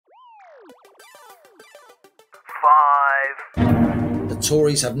5. The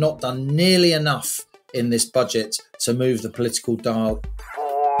Tories have not done nearly enough in this budget to move the political dial.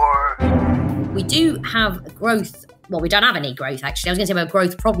 4. We do have growth. Well, we don't have any growth, actually. I was going to say we have a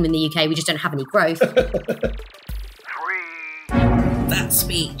growth problem in the UK. We just don't have any growth. 3. That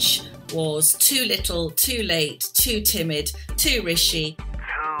speech was too little, too late, too timid, too rishy. 2.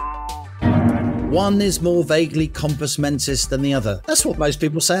 One is more vaguely compos mentis than the other. That's what most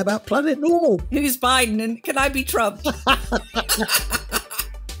people say about Planet Normal. Who's Biden and can I be Trump? 1.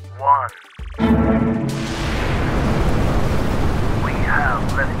 We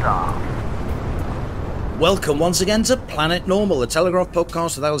have liftoff. Welcome once again to Planet Normal, the Telegraph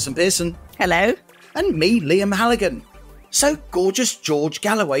podcast with Helen Pearson. Hello. And me, Liam Halligan. So gorgeous George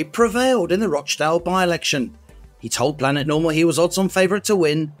Galloway prevailed in the Rochdale by-election. He told Planet Normal he was odds-on favourite to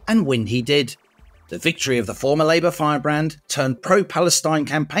win, and win he did. The victory of the former Labour firebrand turned pro-Palestine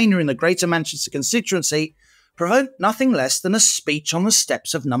campaigner in the Greater Manchester constituency provoked nothing less than a speech on the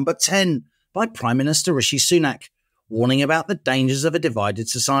steps of Number 10 by Prime Minister Rishi Sunak, warning about the dangers of a divided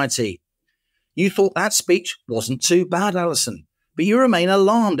society. You thought that speech wasn't too bad, Alison, but you remain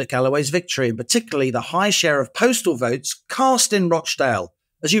alarmed at Galloway's victory, and particularly the high share of postal votes cast in Rochdale,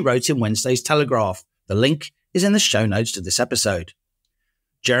 as you wrote in Wednesday's Telegraph. The link is in the show notes to this episode.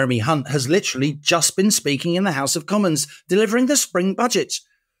 Jeremy Hunt has literally just been speaking in the House of Commons, delivering the spring budget.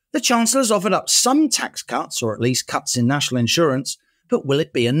 The Chancellor's offered up some tax cuts, or at least cuts in national insurance, but will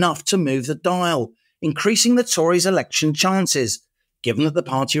it be enough to move the dial, increasing the Tories' election chances, given that the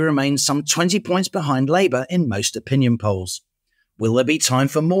party remains some 20 points behind Labour in most opinion polls? Will there be time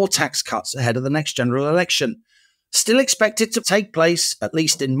for more tax cuts ahead of the next general election? Still expected to take place, at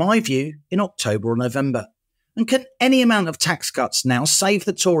least in my view, in October or November. And can any amount of tax cuts now save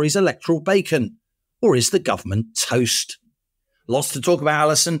the Tories' electoral bacon? Or is the government toast? Lots to talk about,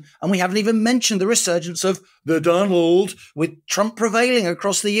 Alison, and we haven't even mentioned the resurgence of the Donald, with Trump prevailing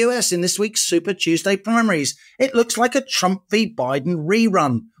across the US in this week's Super Tuesday primaries. It looks like a Trump v Biden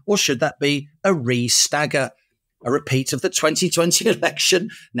rerun, or should that be a re-stagger? A repeat of the 2020 election,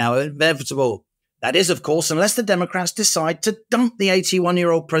 now inevitable. That is, of course, unless the Democrats decide to dump the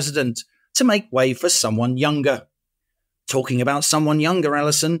 81-year-old president to make way for someone younger. Talking about someone younger,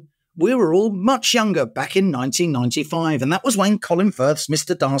 Alison, we were all much younger back in 1995, and that was when Colin Firth's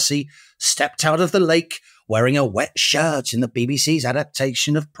Mr. Darcy stepped out of the lake wearing a wet shirt in the BBC's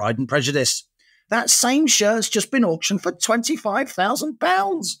adaptation of Pride and Prejudice. That same shirt's just been auctioned for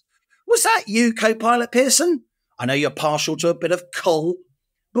 £25,000. Was that you, Co-Pilot Pearson? I know you're partial to a bit of coal,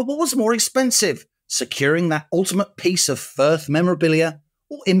 but what was more expensive, securing that ultimate piece of Firth memorabilia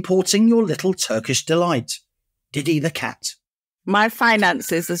or importing your little Turkish delight? Diddy the cat. My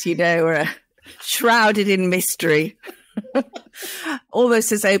finances, as you know, are shrouded in mystery.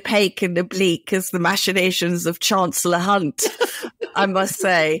 Almost as opaque and oblique as the machinations of Chancellor Hunt, I must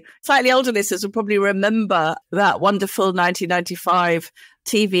say. Slightly older listeners will probably remember that wonderful 1995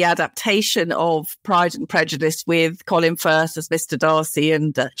 TV adaptation of Pride and Prejudice with Colin Firth as Mr. Darcy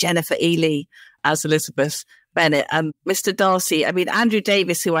and Jennifer Ely as Elizabeth Bennet. And Mr. Darcy, I mean, Andrew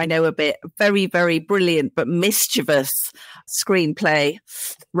Davis, who I know a bit, very, very brilliant but mischievous screenplay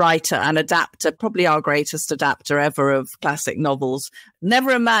writer and adapter, probably our greatest adapter ever of classic novels.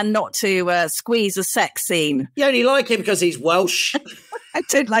 Never a man not to squeeze a sex scene. You only like him because he's Welsh. I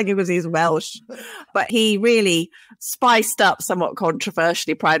don't like him because he's Welsh. But he really spiced up, somewhat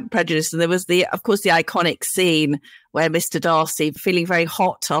controversially, Pride and Prejudice. And there was, of course, the iconic scene where Mr. Darcy, feeling very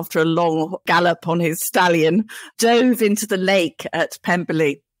hot after a long gallop on his stallion, dove into the lake at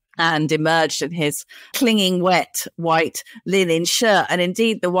Pemberley and emerged in his clinging wet white linen shirt. And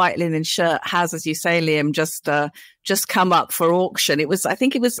indeed, the white linen shirt has, as you say, Liam, just come up for auction. I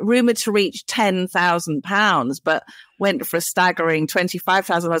think it was rumoured to reach £10,000, but went for a staggering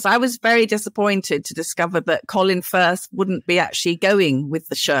 £25,000. I was very disappointed to discover that Colin Firth wouldn't be actually going with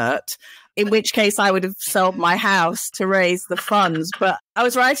the shirt, in which case I would have sold my house to raise the funds. But I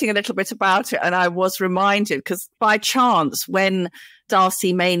was writing a little bit about it, and I was reminded, because by chance, when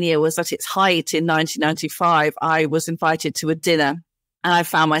Darcy Mania was at its height in 1995, I was invited to a dinner, and I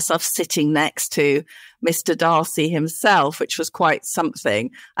found myself sitting next to Mr. Darcy himself, which was quite something.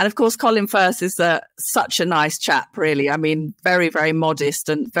 And of course, Colin Firth is such a nice chap, really. I mean, very, very modest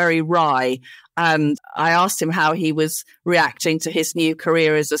and very wry. And I asked him how he was reacting to his new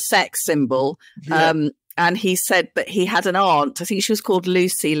career as a sex symbol. Yeah. And he said that he had an aunt, I think she was called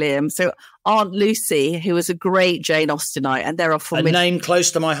Lucy, Liam. So Aunt Lucy, who was a great Jane Austenite, and there are a name close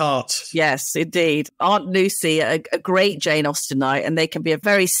to my heart. Yes, indeed. Aunt Lucy, a great Jane Austenite, and they can be a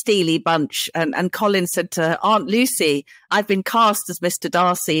very steely bunch. And Colin said to her, Aunt Lucy, I've been cast as Mr.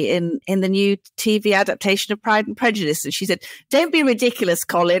 Darcy in the new TV adaptation of Pride and Prejudice. And she said, don't be ridiculous,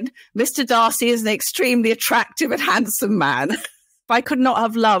 Colin. Mr. Darcy is an extremely attractive and handsome man. I could not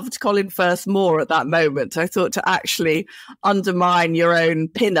have loved Colin Firth more at that moment. I thought to actually undermine your own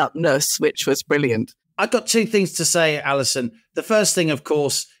pin-upness, which was brilliant. I've got two things to say, Alison. The first thing, of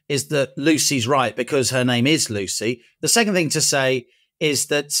course, is that Lucy's right because her name is Lucy. The second thing to say is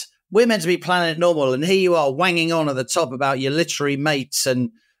that we're meant to be Planet Normal, and here you are wanging on at the top about your literary mates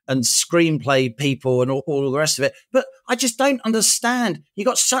and screenplay people and all the rest of it. But I just don't understand. You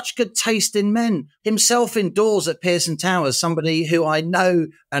got such good taste in men. Himself indoors at Pearson Towers, somebody who I know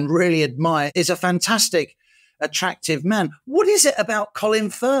and really admire, is a fantastic, attractive man. What is it about Colin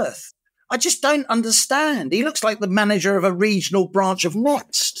Firth? I just don't understand. He looks like the manager of a regional branch of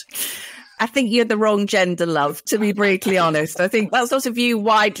Next. I think you're the wrong gender, love, to be brutally honest. I think that's not a view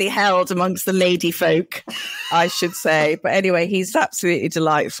widely held amongst the lady folk, I should say. But anyway, he's absolutely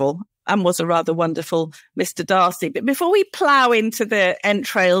delightful and was a rather wonderful Mr. Darcy. But before we plough into the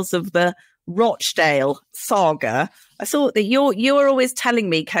entrails of the Rochdale saga, I thought that you were always telling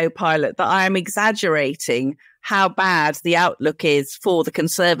me, Co-Pilot, that I am exaggerating how bad the outlook is for the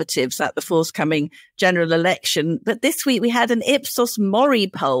Conservatives at the forthcoming general election. But this week we had an Ipsos Mori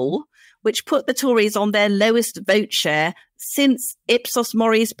poll which put the Tories on their lowest vote share since Ipsos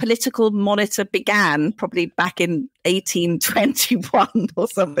Mori's political monitor began, probably back in 1821 or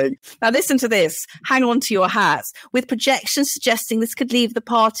something. Now listen to this, hang on to your hats, with projections suggesting this could leave the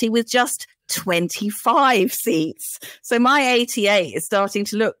party with just 25 seats. So my 88 is starting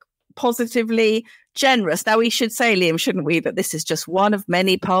to look positively generous. Now we should say, Liam, shouldn't we, that this is just one of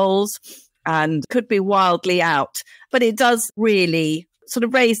many polls and could be wildly out. But it does really sort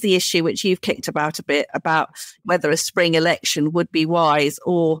of raise the issue, which you've kicked about a bit, about whether a spring election would be wise,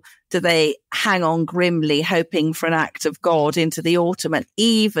 or do they hang on grimly, hoping for an act of God into the autumn and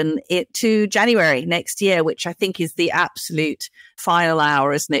even it to January next year, which I think is the absolute final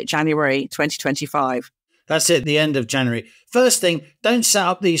hour, isn't it? January 2025. That's it, the end of January. First thing, don't set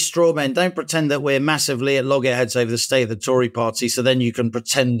up these straw men. Don't pretend that we're massively at loggerheads over the state of the Tory party, so then you can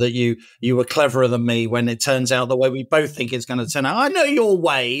pretend that you were cleverer than me when it turns out the way we both think it's going to turn out. I know your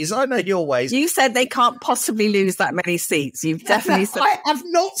ways. You said they can't possibly lose that many seats. You've definitely said... I have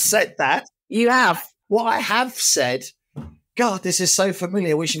not said that. You have. What I have said... God, this is so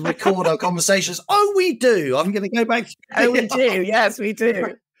familiar. We should record our conversations. Oh, we do. I'm going to go back. Oh, we do. Yes, we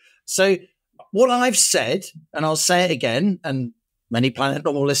do. So... what I've said, and I'll say it again, and many Planet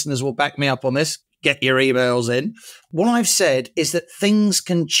Normal listeners will back me up on this, get your emails in. What I've said is that things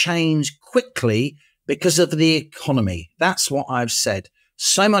can change quickly because of the economy. That's what I've said.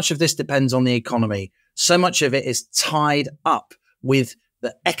 So much of this depends on the economy. So much of it is tied up with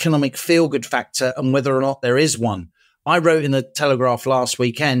the economic feel-good factor and whether or not there is one. I wrote in the Telegraph last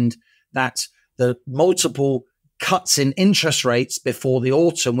weekend that the multiple cuts in interest rates before the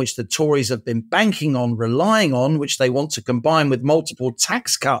autumn, which the Tories have been banking on, relying on, which they want to combine with multiple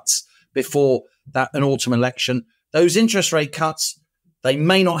tax cuts before an autumn election, those interest rate cuts, they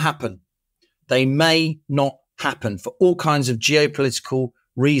may not happen. They may not happen for all kinds of geopolitical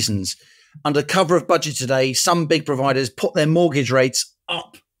reasons. Under cover of budget today, some big providers put their mortgage rates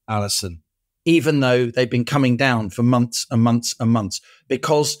up, Alison, even though they've been coming down for months and months and months,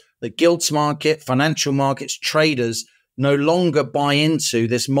 because the gilts market, financial markets, traders no longer buy into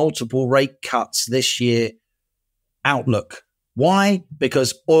this multiple rate cuts this year outlook. Why?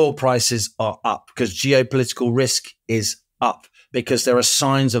 Because oil prices are up, because geopolitical risk is up, because there are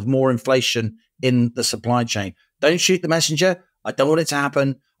signs of more inflation in the supply chain. Don't shoot the messenger. I don't want it to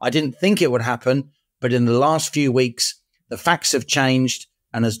happen. I didn't think it would happen, but in the last few weeks, the facts have changed.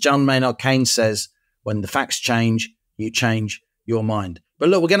 And as John Maynard Keynes says, when the facts change, you change your mind. But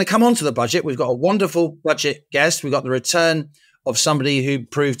look, we're going to come on to the budget. We've got a wonderful budget guest. We've got the return of somebody who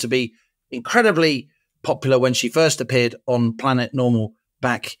proved to be incredibly popular when she first appeared on Planet Normal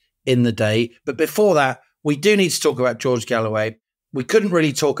back in the day. But before that, we do need to talk about George Galloway. We couldn't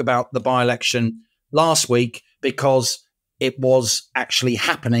really talk about the by-election last week because it was actually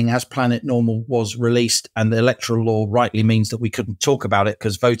happening as Planet Normal was released, and the electoral law rightly means that we couldn't talk about it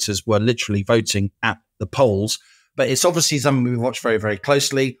because voters were literally voting at the polls. But it's obviously something we've watched very, very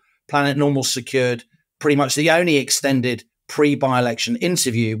closely. Planet Normal secured pretty much the only extended pre-by-election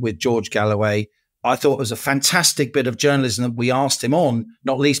interview with George Galloway I thought it was a fantastic bit of journalism that we asked him on,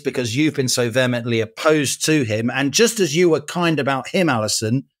 not least because you've been so vehemently opposed to him. And just as you were kind about him,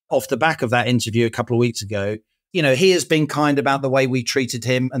 Alison, off the back of that interview a couple of weeks ago, you know, he has been kind about the way we treated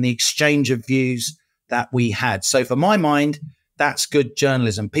him and the exchange of views that we had. So for my mind, that's good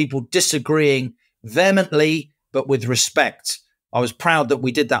journalism. People disagreeing vehemently, but with respect. I was proud that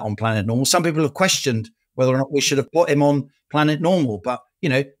we did that on Planet Normal. Some people have questioned whether or not we should have put him on Planet Normal, but you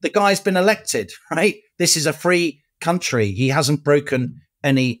know, the guy's been elected, right? This is a free country. He hasn't broken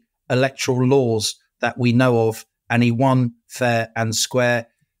any electoral laws that we know of, and he won fair and square.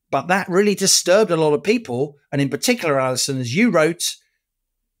 But that really disturbed a lot of people. And in particular, Alison, as you wrote,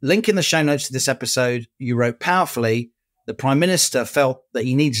 link in the show notes to this episode, you wrote powerfully, the Prime Minister felt that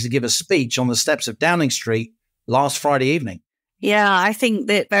he needed to give a speech on the steps of Downing Street last Friday evening. Yeah, I think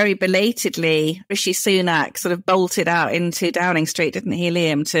that very belatedly, Rishi Sunak sort of bolted out into Downing Street, didn't he,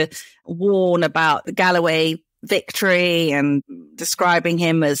 Liam, to warn about the Galloway victory and describing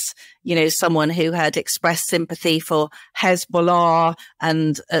him as, you know, someone who had expressed sympathy for Hezbollah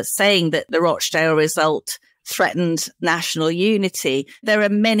and saying that the Rochdale result threatened national unity. There are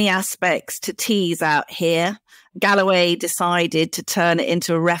many aspects to tease out here. Galloway decided to turn it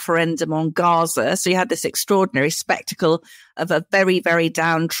into a referendum on Gaza. So you had this extraordinary spectacle of a very, very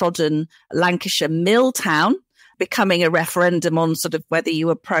downtrodden Lancashire mill town becoming a referendum on sort of whether you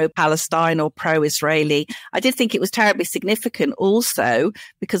were pro-Palestine or pro-Israeli. I did think it was terribly significant also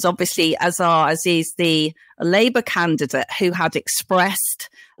because obviously Azhar Aziz, the Labour candidate who had expressed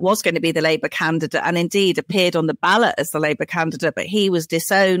was going to be the Labour candidate and indeed appeared on the ballot as the Labour candidate, but he was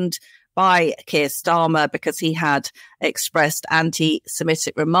disowned by Keir Starmer because he had expressed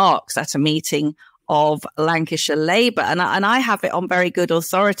anti-Semitic remarks at a meeting of Lancashire Labour. And I have it on very good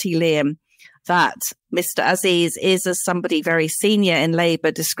authority, Liam, that Mr. Aziz is, as somebody very senior in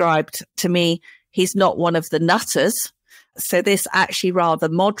Labour described to me, he's not one of the nutters. So this actually rather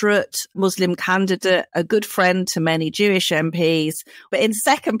moderate Muslim candidate, a good friend to many Jewish MPs. But in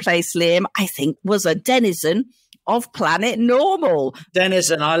second place, Liam, I think was a denizen of Planet Normal.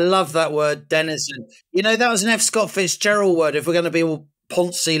 Denizen. I love that word, denizen. You know, that was an F. Scott Fitzgerald word. If we're going to be all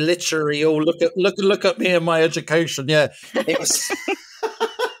poncy literary, or look at me and my education. Yeah, it was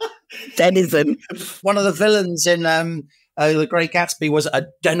denizen. One of the villains in The Great Gatsby was a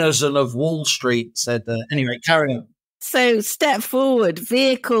denizen of Wall Street. Said anyway. Carry on. So step forward,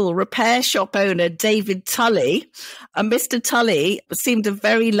 vehicle repair shop owner David Tully. And Mr. Tully seemed a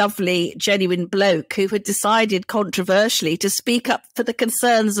very lovely, genuine bloke who had decided controversially to speak up for the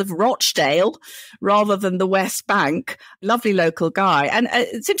concerns of Rochdale rather than the West Bank. Lovely local guy. And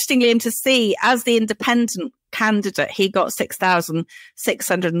it's interesting, Liam, to see as the independent candidate, he got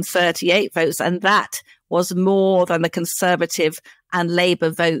 6,638 votes, and that was more than the Conservative and Labour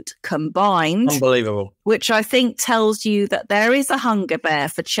vote combined. Unbelievable. Which I think tells you that there is a hunger there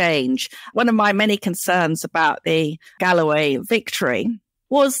for change. One of my many concerns about the Galloway victory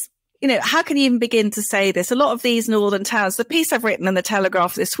was, you know, how can you even begin to say this? A lot of these northern towns, the piece I've written in the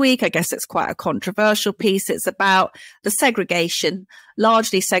Telegraph this week, I guess it's quite a controversial piece. It's about the segregation,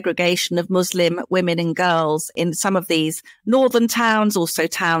 largely segregation of Muslim women and girls in some of these northern towns, also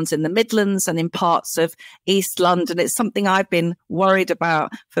towns in the Midlands and in parts of East London. It's something I've been worried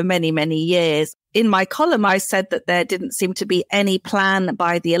about for many, many years. In my column, I said that there didn't seem to be any plan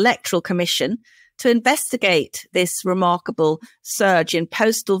by the Electoral Commission to investigate this remarkable surge in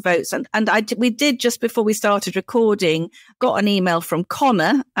postal votes. And we did, just before we started recording, got an email from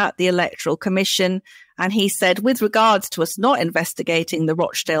Connor at the Electoral Commission. And he said, with regards to us not investigating the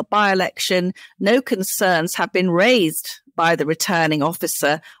Rochdale by-election, no concerns have been raised by the returning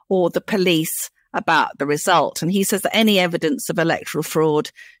officer or the police about the result. And he says that any evidence of electoral fraud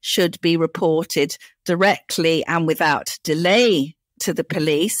should be reported directly and without delay to the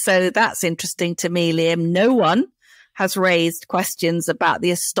police. So that's interesting to me, Liam. No one has raised questions about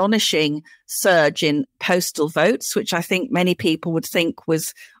the astonishing surge in postal votes, which I think many people would think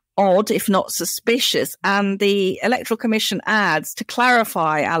was odd, if not suspicious. And the Electoral Commission adds, to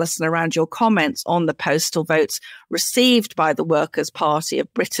clarify, Alison, around your comments on the postal votes received by the Workers' Party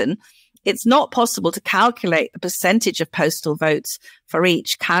of Britain, it's not possible to calculate the percentage of postal votes for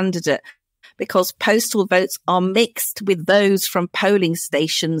each candidate, because postal votes are mixed with those from polling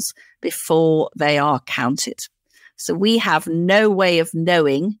stations before they are counted. So we have no way of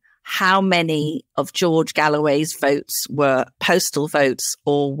knowing how many of George Galloway's votes were postal votes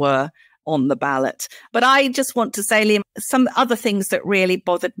or were on the ballot. But I just want to say, Liam, some other things that really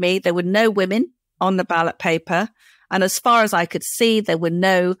bothered me. There were no women on the ballot paper. And as far as I could see, there were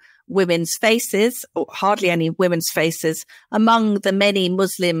no women's faces, or hardly any women's faces, among the many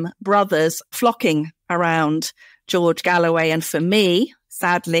Muslim brothers flocking around George Galloway. And for me,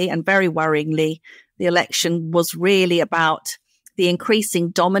 sadly and very worryingly, the election was really about the increasing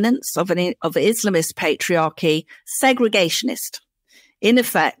dominance of Islamist patriarchy, segregationist, in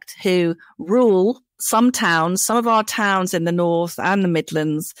effect, who rule some towns, some of our towns in the north and the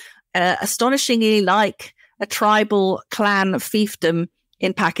Midlands, astonishingly like a tribal clan fiefdom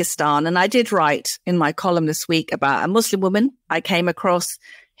in Pakistan. And I did write in my column this week about a Muslim woman I came across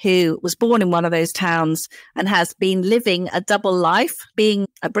who was born in one of those towns and has been living a double life, being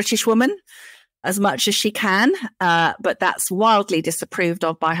a British woman as much as she can, but that's wildly disapproved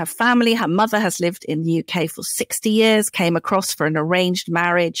of by her family. Her mother has lived in the UK for 60 years, came across for an arranged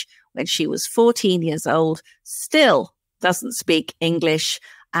marriage when she was 14 years old, still doesn't speak English,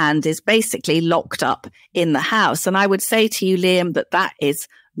 and is basically locked up in the house. And I would say to you, Liam, that that is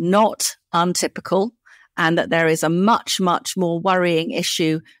not untypical, and that there is a much, much more worrying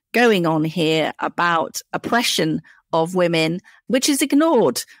issue going on here about oppression of women, which is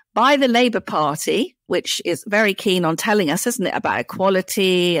ignored by the Labour Party, which is very keen on telling us, isn't it, about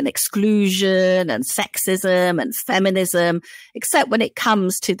equality and exclusion and sexism and feminism, except when it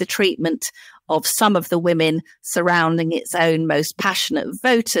comes to the treatment of some of the women surrounding its own most passionate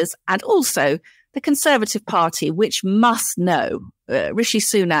voters, and also the Conservative Party, which must know, Rishi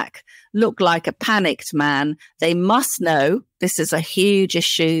Sunak looked like a panicked man. They must know this is a huge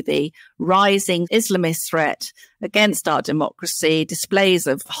issue, the rising Islamist threat against our democracy, displays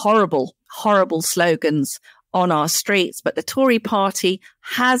of horrible, horrible slogans on our streets. But the Tory party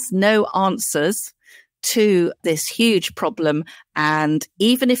has no answers to this huge problem. And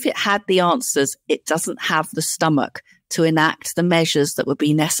even if it had the answers, it doesn't have the stomach to enact the measures that would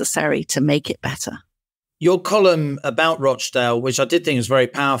be necessary to make it better. Your column about Rochdale, which I did think was very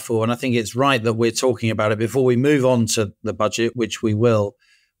powerful, and I think it's right that we're talking about it before we move on to the budget, which we will,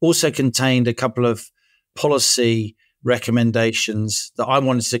 also contained a couple of policy recommendations that I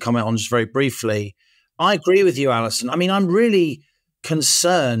wanted to comment on just very briefly. I agree with you, Alison. I mean, I'm really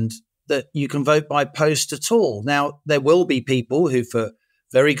concerned that you can vote by post at all. Now, there will be people who, for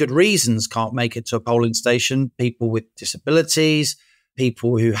very good reasons, can't make it to a polling station, people with disabilities,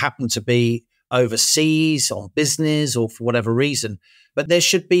 people who happen to be overseas on business or for whatever reason. But there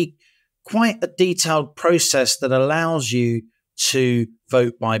should be quite a detailed process that allows you to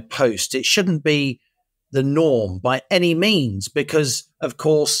vote by post. It shouldn't be the norm by any means, because, of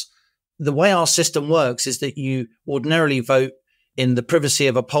course, the way our system works is that you ordinarily vote in the privacy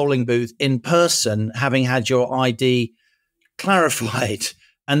of a polling booth in person, having had your ID clarified.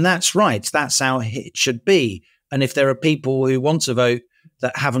 And that's right. That's how it should be. And if there are people who want to vote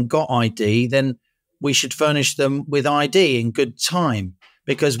that haven't got ID, then we should furnish them with ID in good time.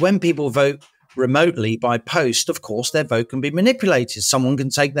 Because when people vote remotely by post, of course, their vote can be manipulated. Someone can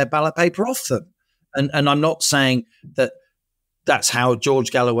take their ballot paper off them. And I'm not saying that that's how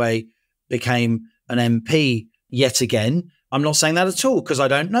George Galloway became an MP yet again. I'm not saying that at all, because I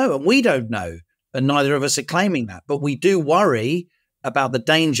don't know, and we don't know, and neither of us are claiming that. But we do worry about the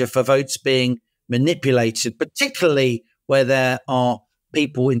danger for votes being manipulated, particularly where there are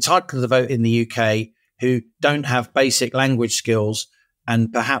people entitled to the vote in the UK who don't have basic language skills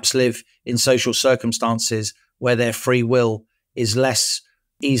and perhaps live in social circumstances where their free will is less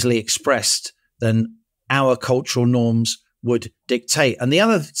easily expressed than our cultural norms would dictate. And the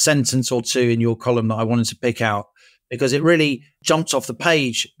other sentence or two in your column that I wanted to pick out, because it really jumped off the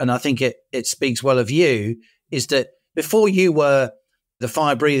page, and I think it speaks well of you, is that before you were the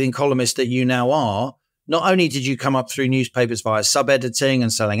fire-breathing columnist that you now are, not only did you come up through newspapers via sub-editing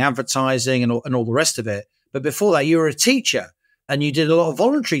and selling advertising and all the rest of it, but before that you were a teacher, and you did a lot of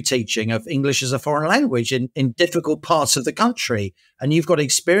voluntary teaching of English as a foreign language in difficult parts of the country. And you've got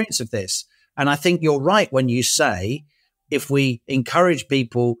experience of this. And I think you're right when you say, if we encourage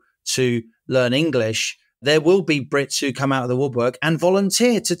people to learn English, there will be Brits who come out of the woodwork and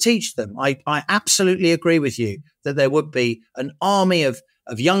volunteer to teach them. I absolutely agree with you that there would be an army of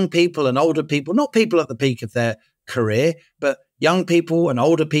young people and older people, not people at the peak of their career, but young people and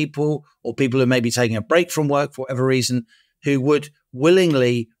older people, or people who may be taking a break from work for whatever reason, who would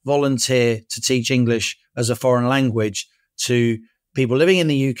willingly volunteer to teach English as a foreign language to people living in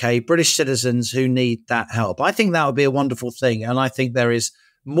the UK, British citizens who need that help. I think that would be a wonderful thing. And I think there is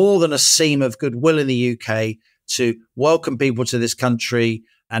more than a seam of goodwill in the UK to welcome people to this country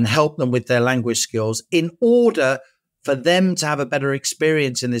and help them with their language skills in order for them to have a better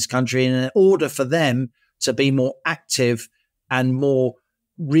experience in this country, and in order for them to be more active and more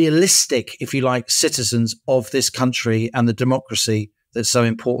realistic, if you like, citizens of this country and the democracy that's so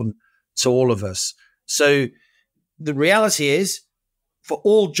important to all of us. So the reality is, for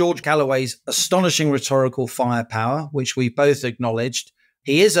all George Galloway's astonishing rhetorical firepower, which we both acknowledged,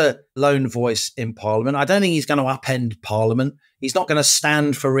 he is a lone voice in Parliament. I don't think he's going to upend Parliament. He's not going to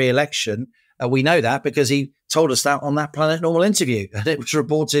stand for re-election. We know that because he told us that on that Planet Normal interview, and it was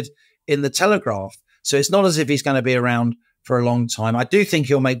reported in the Telegraph. So it's not as if he's going to be around for a long time. I do think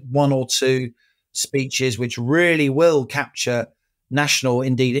he'll make one or two speeches which really will capture national,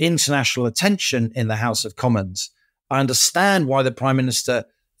 indeed international attention in the House of Commons. I understand why the Prime Minister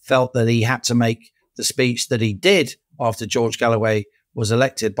felt that he had to make the speech that he did after George Galloway was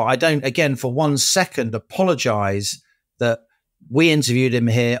elected. But I don't, again, for 1 second, apologise that we interviewed him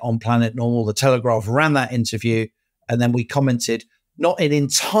here on Planet Normal. The Telegraph ran that interview, and then we commented, not in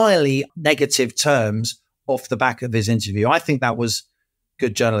entirely negative terms, off the back of his interview. I think that was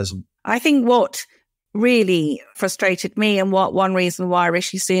good journalism. I think what really frustrated me, and what one reason why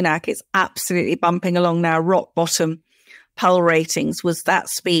Rishi Sunak is absolutely bumping along now rock bottom poll ratings, was that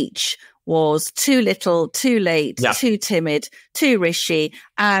speech was too little, too late, too timid, too Rishi.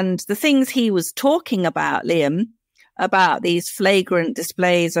 And the things he was talking about, Liam, about these flagrant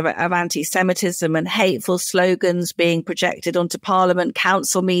displays of anti-Semitism and hateful slogans being projected onto Parliament,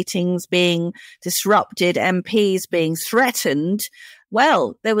 council meetings being disrupted, MPs being threatened.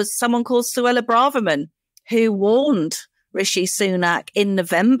 Well, there was someone called Suella Braverman who warned Rishi Sunak in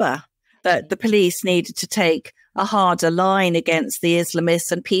November that the police needed to take a harder line against the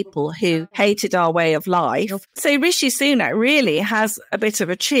Islamists and people who hated our way of life. So Rishi Sunak really has a bit of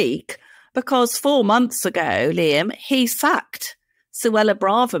a cheek, because 4 months ago, Liam, he sacked Suella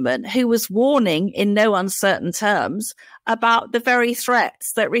Braverman, who was warning in no uncertain terms about the very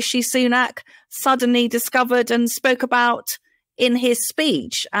threats that Rishi Sunak suddenly discovered and spoke about in his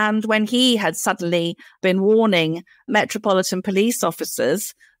speech. And when he had suddenly been warning Metropolitan Police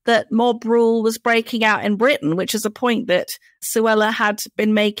officers that mob rule was breaking out in Britain, which is a point that Suella had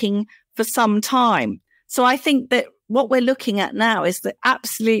been making for some time. So I think that what we're looking at now is the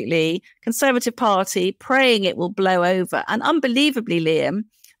absolutely Conservative Party praying it will blow over. And unbelievably, Liam,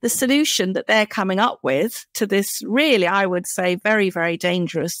 the solution that they're coming up with to this really, I would say, very, very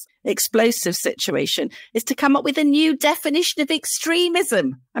dangerous, explosive situation is to come up with a new definition of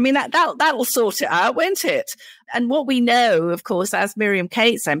extremism. I mean, that will sort it out, won't it? And what we know, of course, as Miriam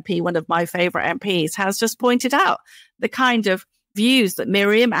Cates MP, one of my favourite MPs, has just pointed out, the kind of views that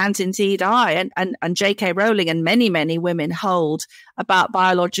Miriam and indeed I and J.K. Rowling and many, many women hold about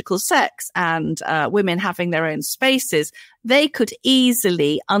biological sex and women having their own spaces, they could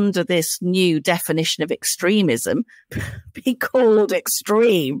easily, under this new definition of extremism, be called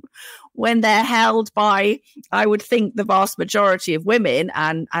extreme when they're held by, I would think, the vast majority of women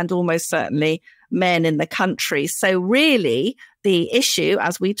and almost certainly men in the country. So really, the issue,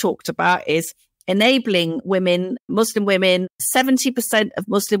 as we talked about, is enabling women, Muslim women. 70% of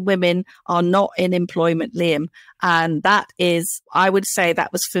Muslim women are not in employment, Liam. And that is, I would say,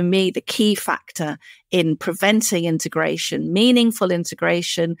 that was for me the key factor in preventing integration, meaningful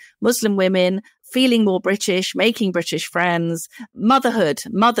integration, Muslim women feeling more British, making British friends. Mothers,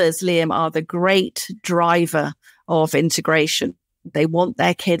 Liam, are the great driver of integration. They want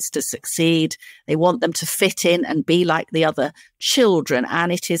their kids to succeed. They want them to fit in and be like the other children.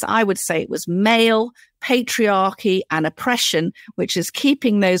 And it is, I would say, it was male patriarchy and oppression, which is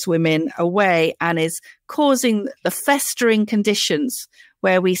keeping those women away and is causing the festering conditions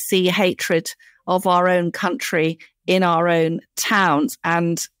where we see hatred of our own country in our own towns.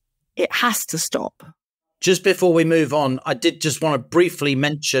 And it has to stop. Just before we move on, I did just want to briefly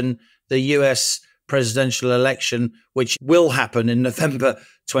mention the US presidential election, which will happen in November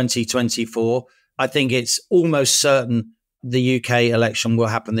 2024. I think it's almost certain the UK election will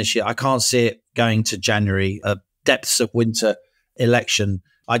happen this year. I can't see it going to January, a depths of winter election.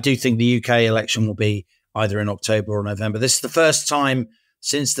 I do think the UK election will be either in October or November. This is the first time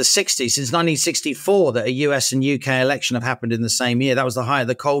since the 60s, since 1964, that a US and UK election have happened in the same year. That was the height of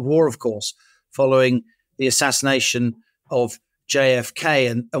the Cold War, of course, following the assassination of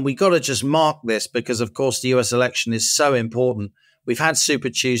JFK. And we got to just mark this because, of course, the US election is so important. We've had Super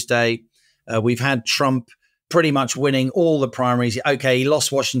Tuesday. We've had Trump pretty much winning all the primaries. Okay, he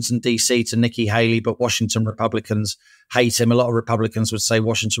lost Washington, D.C. to Nikki Haley, but Washington Republicans hate him. A lot of Republicans would say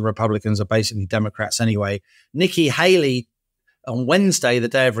Washington Republicans are basically Democrats anyway. Nikki Haley on Wednesday, the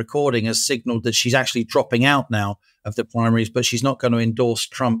day of recording, has signaled that she's actually dropping out now of the primaries, but she's not going to endorse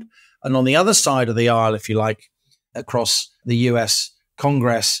Trump. And on the other side of the aisle, if you like, across the US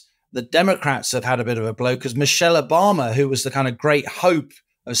Congress, the Democrats have had a bit of a blow because Michelle Obama, who was the kind of great hope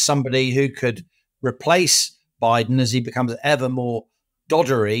as somebody who could replace Biden as he becomes ever more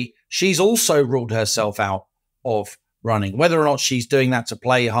doddery, she's also ruled herself out of running. Whether or not she's doing that to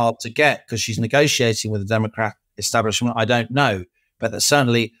play hard to get because she's negotiating with the Democrat establishment, I don't know. But that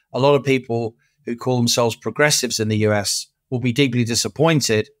certainly a lot of people who call themselves progressives in the US will be deeply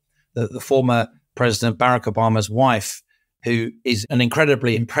disappointed that the former President Barack Obama's wife, who is an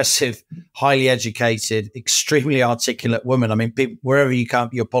incredibly impressive, highly educated, extremely articulate woman. I mean, people, wherever you come,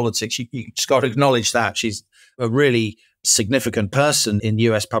 your politics, you just got to acknowledge that. She's a really significant person in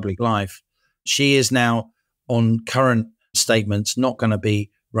US public life. She is now, on current statements, not going to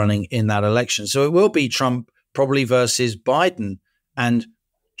be running in that election. So it will be Trump probably versus Biden, and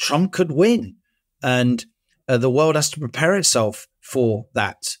Trump could win. And the world has to prepare itself for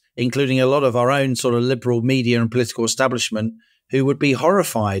that, including a lot of our own sort of liberal media and political establishment who would be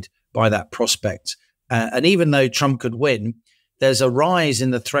horrified by that prospect. And even though Trump could win, there's a rise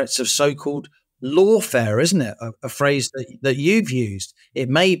in the threats of so-called lawfare, isn't it? A phrase that you've used. It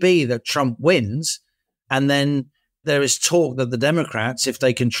may be that Trump wins, and then there is talk that the Democrats, if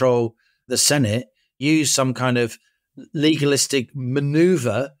they control the Senate, use some kind of legalistic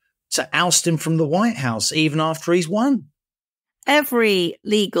maneuver to oust him from the White House, even after he's won. Every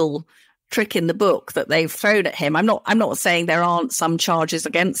legal trick in the book that they've thrown at him. I'm not saying there aren't some charges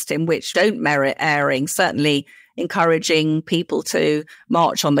against him which don't merit airing. Certainly encouraging people to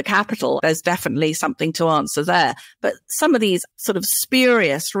march on the Capitol, there's definitely something to answer there. But some of these sort of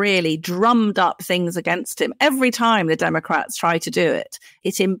spurious, really drummed up things against him, every time the Democrats try to do it,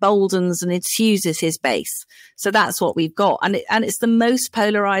 it emboldens and infuses his base. So that's what we've got. And it's the most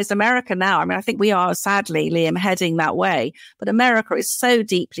polarized America now. I mean, I think we are, sadly, Liam, heading that way. But America is so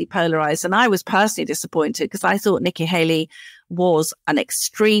deeply polarized. And I was personally disappointed because I thought Nikki Haley was an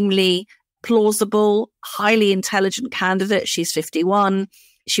extremely plausible, highly intelligent candidate. She's 51.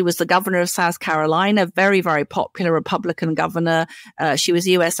 She was the governor of South Carolina, very, very popular Republican governor. She was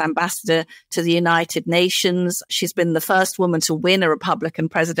US ambassador to the United Nations. She's been the first woman to win a Republican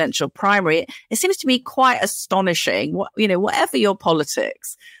presidential primary. It seems to be quite astonishing, whatever your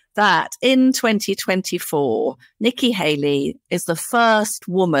politics, that in 2024, Nikki Haley is the first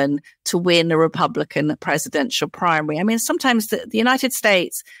woman to win a Republican presidential primary. I mean, sometimes the United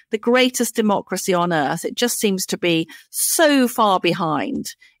States, the greatest democracy on earth, it just seems to be so far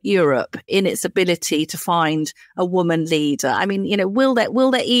behind Europe in its ability to find a woman leader. I mean, will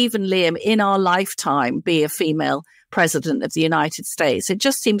there even, Liam, in our lifetime be a female president of the United States? It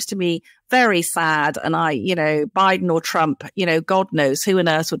just seems to me very sad. And Biden or Trump, God knows who on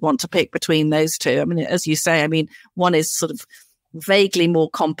earth would want to pick between those two. I mean, as you say, one is sort of vaguely more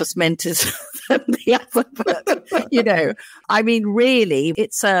compos mentis than the other, but, really,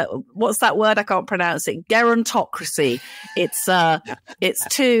 it's what's that word? I can't pronounce it. Gerontocracy. It's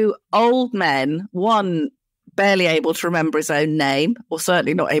two old men, one barely able to remember his own name, or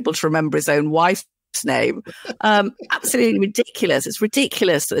certainly not able to remember his own wife's name. Absolutely ridiculous. It's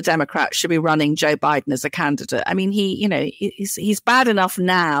ridiculous that the Democrats should be running Joe Biden as a candidate. I mean, he's bad enough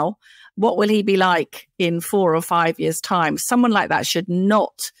now. What will he be like in 4 or 5 years' time? Someone like that should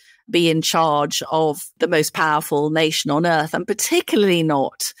not be in charge of the most powerful nation on earth, and particularly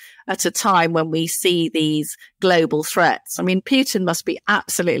not at a time when we see these global threats. I mean, Putin must be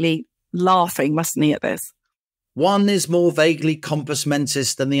absolutely laughing, mustn't he, at this? One is more vaguely compos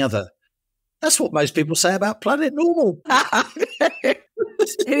mentis than the other. That's what most people say about Planet Normal.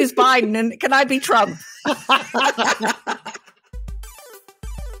 Who's Biden and can I be Trump?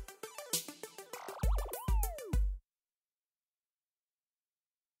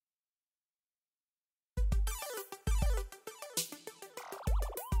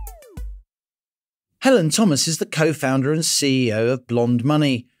 Helen Thomas is the co-founder and CEO of Blonde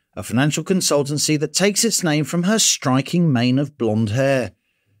Money, a financial consultancy that takes its name from her striking mane of blonde hair.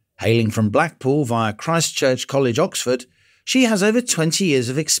 Hailing from Blackpool via Christ Church College, Oxford, she has over 20 years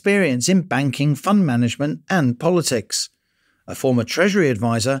of experience in banking, fund management and politics. A former Treasury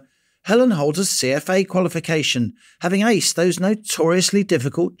advisor, Helen holds a CFA qualification, having aced those notoriously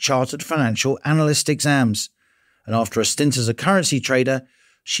difficult Chartered Financial Analyst exams. And after a stint as a currency trader,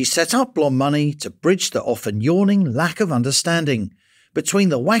 she set up Blonde Money to bridge the often yawning lack of understanding between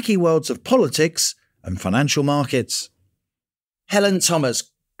the wacky worlds of politics and financial markets. Helen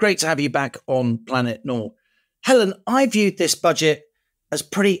Thomas, great to have you back on Planet Normal. Helen, I viewed this budget as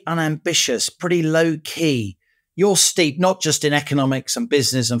pretty unambitious, pretty low-key. You're steeped not just in economics and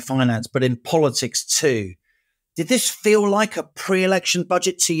business and finance, but in politics too. Did this feel like a pre-election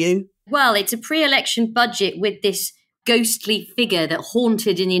budget to you? Well, it's a pre-election budget with this ghostly figure that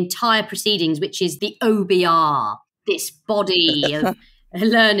haunted in the entire proceedings, which is the OBR, this body of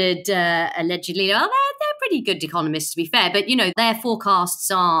learned, allegedly, they're pretty good economists, to be fair, but, their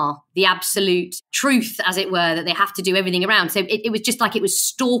forecasts are the absolute truth, as it were, that they have to do everything around. So it was just like it was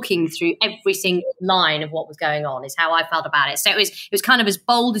stalking through every single line of what was going on, is how I felt about it. So it was kind of as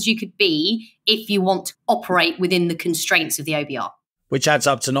bold as you could be if you want to operate within the constraints of the OBR. Which adds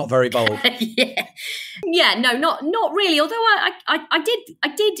up to not very bold. Yeah, no, not really. Although I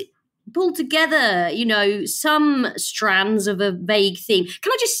did pull together, some strands of a vague theme.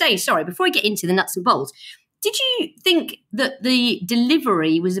 Can I just say, sorry, before I get into the nuts and bolts, did you think that the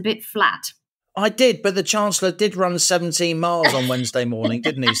delivery was a bit flat? I did, but the Chancellor did run 17 miles on Wednesday morning,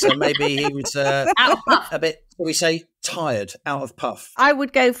 didn't he? So maybe he was a bit, shall we say, tired, out of puff. I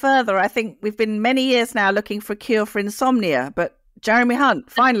would go further. I think we've been many years now looking for a cure for insomnia, but Jeremy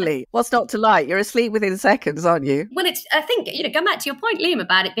Hunt, finally, what's not to like? You're asleep within seconds, aren't you? Well, I think, going back to your point, Liam,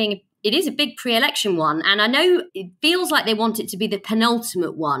 about it being, it is a big pre-election one. And I know it feels like they want it to be the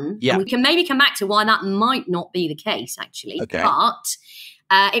penultimate one. Yeah. And we can maybe come back to why that might not be the case, actually. Okay. But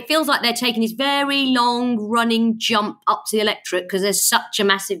it feels like they're taking this very long running jump up to the electorate because there's such a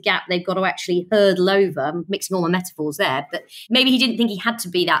massive gap they've got to actually hurdle over. I'm mixing all my metaphors there. But maybe he didn't think he had to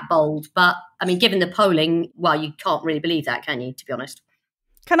be that bold. But, I mean, given the polling, well, you can't really believe that, can you, to be honest?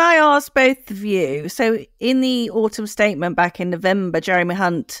 Can I ask both of you? So in the autumn statement back in November, Jeremy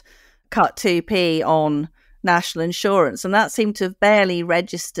Hunt cut 2p on national insurance, and that seemed to have barely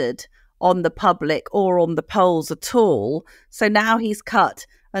registered on the public or on the polls at all. So now he's cut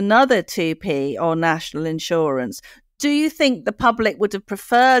another 2p on national insurance. Do you think the public would have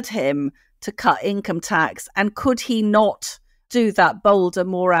preferred him to cut income tax? And could he not do that bolder,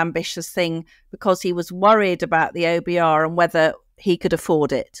 more ambitious thing because he was worried about the OBR and whether he could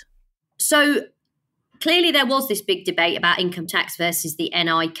afford it? So clearly there was this big debate about income tax versus the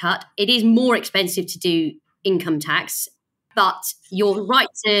NI cut. It is more expensive to do income tax, but you're right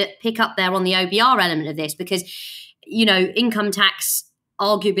to pick up there on the OBR element of this because, income tax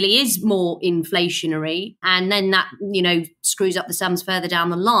arguably is more inflationary, and then that, screws up the sums further down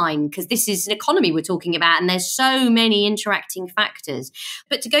the line because this is an economy we're talking about and there's so many interacting factors.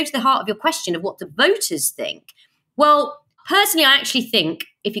 But to go to the heart of your question of what the voters think, well, personally, I actually think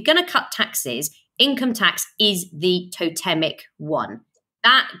if you're going to cut taxes, income tax is the totemic one.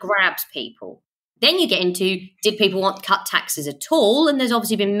 That grabs people. Then you get into, did people want to cut taxes at all? And there's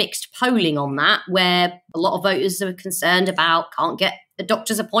obviously been mixed polling on that, where a lot of voters are concerned about can't get a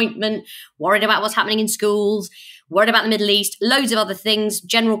doctor's appointment, worried about what's happening in schools, worried about the Middle East, loads of other things.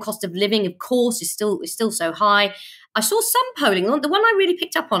 General cost of living, of course, is still so high. I saw some polling. The one I really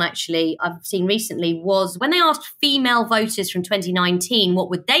picked up on, actually, I've seen recently, was when they asked female voters from 2019 what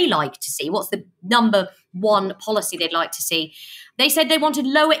would they like to see, what's the number one policy they'd like to see. They said they wanted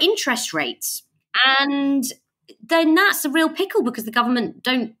lower interest rates. And then that's a real pickle because the government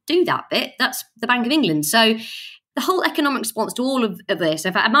don't do that bit. That's the Bank of England. So the whole economic response to all of this,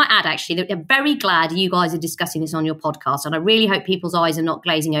 in fact, I might add, actually, that I'm very glad you guys are discussing this on your podcast. And I really hope people's eyes are not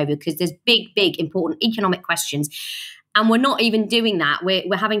glazing over because there's big, big, important economic questions. And we're not even doing that.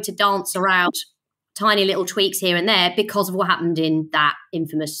 We're having to dance around tiny little tweaks here and there because of what happened in that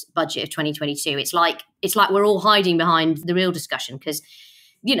infamous budget of 2022. It's like we're all hiding behind the real discussion because,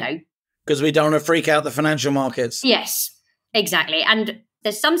 Because we don't want to freak out the financial markets. Yes, exactly. And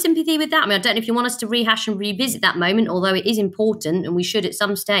there's some sympathy with that. I mean, I don't know if you want us to rehash and revisit that moment, although it is important and we should at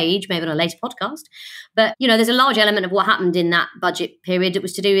some stage, maybe on a later podcast. But, there's a large element of what happened in that budget period that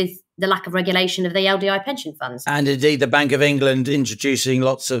was to do with the lack of regulation of the LDI pension funds. And indeed, the Bank of England introducing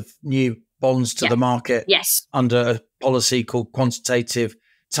lots of new bonds to the market under a policy called quantitative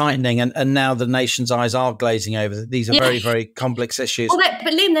tightening. And now the nation's eyes are glazing over. These are very, very complex issues. Well,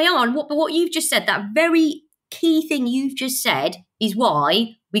 but Liam, they are. And what you've just said, that very key thing you've just said is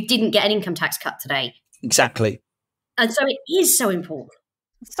why we didn't get an income tax cut today. Exactly. And so it is so important.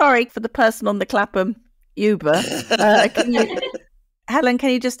 Sorry for the person on the Clapham Uber. Helen, can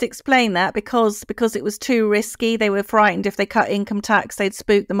you just explain that? Because it was too risky. They were frightened if they cut income tax, they'd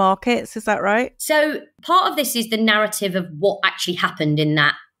spook the markets. Is that right? So part of this is the narrative of what actually happened in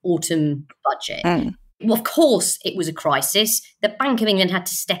that autumn budget. Well, of course, it was a crisis. The Bank of England had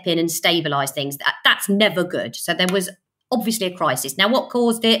to step in and stabilise things. That's never good. So there was obviously a crisis. Now, what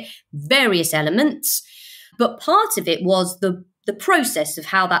caused it? Various elements. But part of it was the process of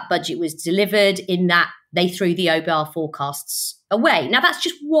how that budget was delivered, in that they threw the OBR forecasts away. Now, that's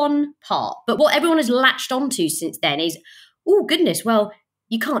just one part. But what everyone has latched onto since then is, oh, goodness, well,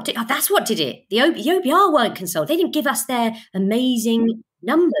 you can't do that's what did it. The OBR weren't consulted. They didn't give us their amazing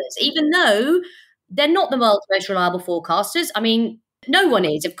numbers, even though they're not the world's most reliable forecasters. I mean, no one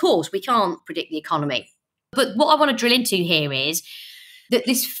is. Of course, we can't predict the economy. But what I want to drill into here is that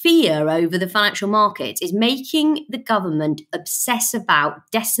this fear over the financial markets is making the government obsess about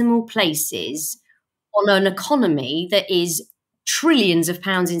decimal places on an economy that is trillions of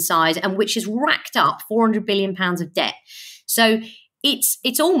pounds in size and which has racked up 400 billion pounds of debt. So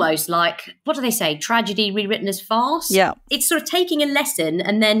it's almost like, what do they say? Tragedy rewritten as farce. Yeah. It's sort of taking a lesson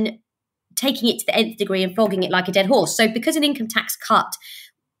and then taking it to the nth degree and flogging it like a dead horse. So because an income tax cut,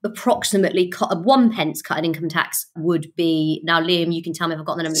 approximately a 1 pence cut in income tax would be, now Liam, you can tell me if I've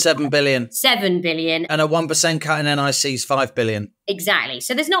got the number. 7 billion. 7 billion. And a 1% cut in NIC is 5 billion. Exactly.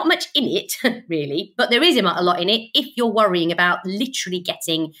 So there's not much in it, really, but there is a lot in it if you're worrying about literally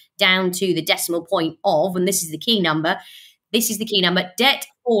getting down to the decimal point of, and this is the key number, debt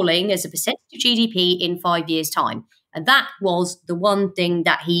falling as a percentage of GDP in 5 years' time. And that was the one thing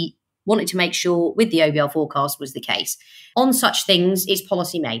that he wanted to make sure with the OBR forecast was the case. On such things is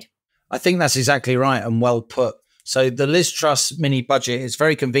policy made. I think that's exactly right and well put. So the Liz Truss mini budget is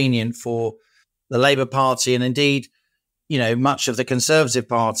very convenient for the Labour Party and indeed, much of the Conservative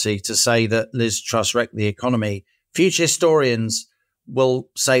Party to say that Liz Truss wrecked the economy. Future historians will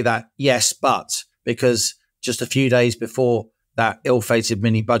say that, yes, but because just a few days before that ill-fated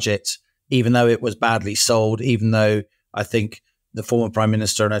mini budget, even though it was badly sold, even though I think the former Prime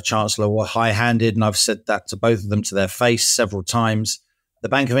Minister and her Chancellor were high-handed, and I've said that to both of them to their face several times, the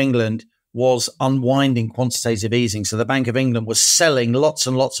Bank of England was unwinding quantitative easing. So the Bank of England was selling lots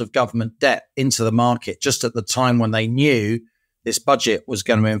and lots of government debt into the market just at the time when they knew this budget was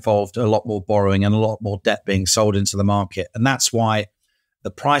going to involve a lot more borrowing and a lot more debt being sold into the market. And that's why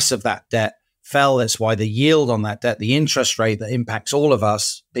the price of that debt fell. That's why the yield on that debt, the interest rate that impacts all of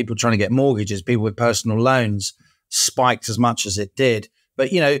us, people trying to get mortgages, people with personal loans, spiked as much as it did.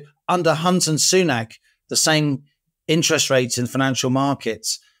 But, under Hunt and Sunak, the same interest rates in financial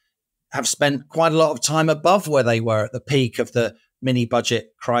markets have spent quite a lot of time above where they were at the peak of the mini budget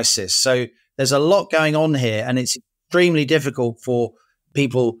crisis. So there's a lot going on here, and it's extremely difficult for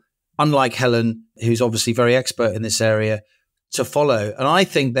people, unlike Helen, who's obviously very expert in this area, to follow. And I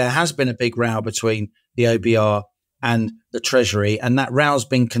think there has been a big row between the OBR and the Treasury, and that row's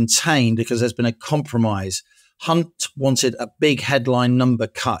been contained because there's been a compromise. Hunt wanted a big headline number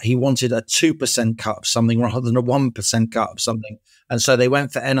cut. He wanted a 2% cut of something rather than a 1% cut of something. And so they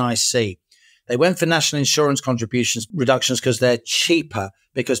went for NIC. They went for national insurance contributions reductions because they're cheaper,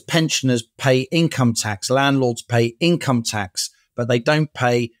 because pensioners pay income tax, landlords pay income tax, but they don't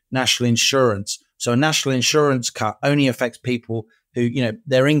pay national insurance. So a national insurance cut only affects people who,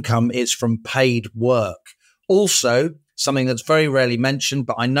 their income is from paid work. Also, something that's very rarely mentioned,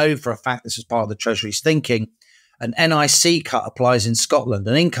 but I know for a fact this is part of the Treasury's thinking, an NIC cut applies in Scotland.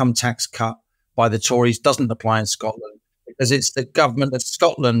 An income tax cut by the Tories doesn't apply in Scotland because it's the government of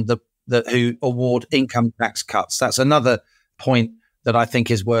Scotland who award income tax cuts. That's another point that I think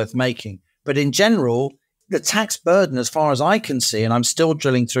is worth making. But in general, the tax burden, as far as I can see, and I'm still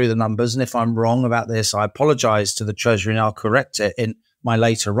drilling through the numbers, and if I'm wrong about this, I apologize to the Treasury and I'll correct it in my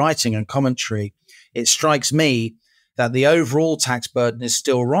later writing and commentary. It strikes me that the overall tax burden is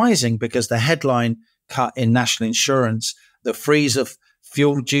still rising because the headline cut in national insurance, the freeze of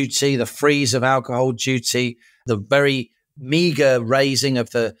fuel duty, the freeze of alcohol duty, the very meager raising of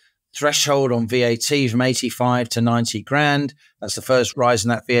the threshold on VAT from 85 to 90 grand. That's the first rise in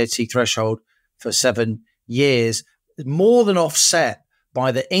that VAT threshold for 7 years, more than offset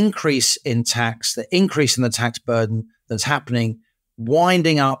by the increase in tax, the increase in the tax burden that's happening,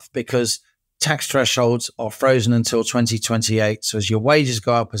 winding up because tax thresholds are frozen until 2028. So as your wages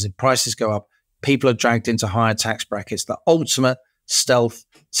go up, as the prices go up, people are dragged into higher tax brackets, the ultimate stealth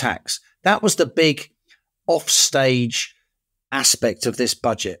tax. That was the big offstage aspect of this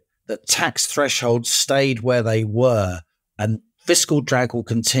budget, that tax thresholds stayed where they were and fiscal drag will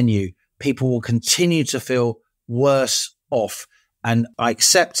continue. People will continue to feel worse off. And I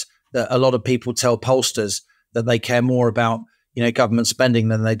accept that a lot of people tell pollsters that they care more about, government spending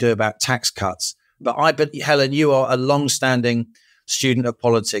than they do about tax cuts. But Helen, you are a long-standing student of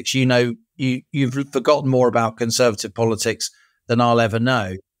politics. You've forgotten more about Conservative politics than I'll ever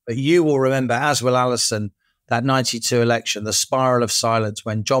know. But you will remember, as will Alison, that 92 election, the spiral of silence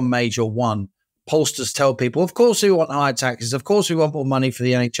when John Major won. Pollsters tell people, of course we want higher taxes, of course we want more money for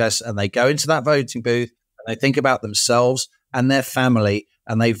the NHS, and they go into that voting booth and they think about themselves and their family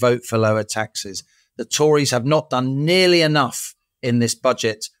and they vote for lower taxes. The Tories have not done nearly enough in this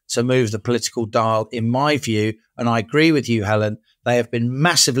budget to move the political dial, in my view, and I agree with you, Helen. They have been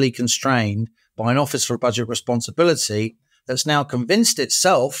massively constrained by an Office for Budget Responsibility that's now convinced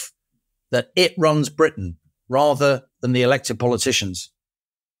itself that it runs Britain rather than the elected politicians.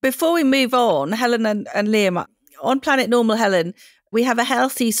 Before we move on, Helen and Liam, on Planet Normal, Helen, We have a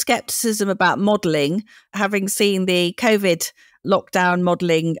healthy scepticism about modelling, having seen the COVID lockdown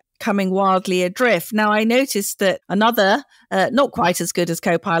modelling coming wildly adrift. Now, I noticed that another, not quite as good as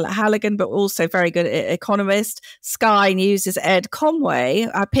Co-Pilot Halligan, but also very good economist, Sky News' Ed Conway,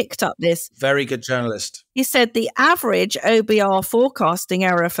 I picked up this. Very good journalist. He said the average OBR forecasting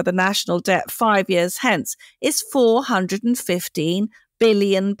error for the national debt 5 years hence is £415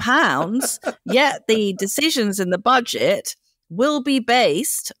 billion, yet the decisions in the budget will be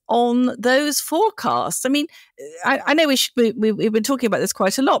based on those forecasts. I mean, I know we've been talking about this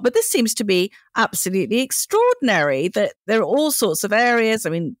quite a lot, but this seems to be absolutely extraordinary that there are all sorts of areas.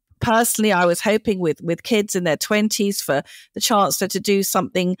 I mean, personally, I was hoping with kids in their 20s for the Chancellor to do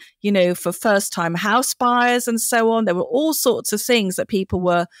something, for first-time house buyers and so on. There were all sorts of things that people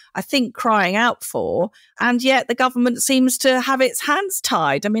were, I think, crying out for. And yet the government seems to have its hands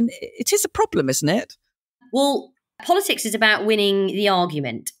tied. I mean, it is a problem, isn't it? Well, politics is about winning the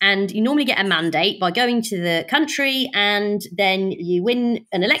argument, and you normally get a mandate by going to the country and then you win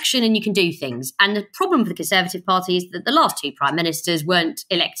an election and you can do things. And the problem for the Conservative Party is that the last two prime ministers weren't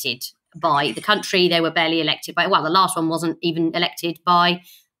elected by the country. They were barely elected by, the last one wasn't even elected by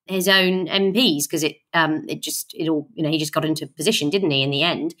his own MPs because he just got into position, didn't he, in the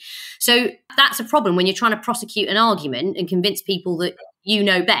end? So that's a problem when you're trying to prosecute an argument and convince people that you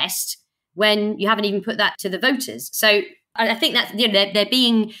know best when you haven't even put that to the voters. So I think that they're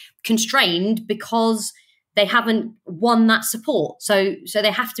being constrained because they haven't won that support. So they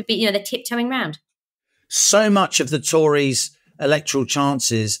have to be, they're tiptoeing around. So much of the Tories' electoral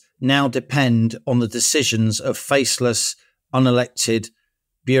chances now depend on the decisions of faceless, unelected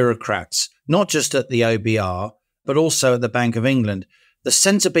bureaucrats, not just at the OBR, but also at the Bank of England. The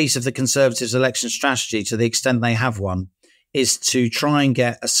centrepiece of the Conservatives' election strategy, to the extent they have one, is to try and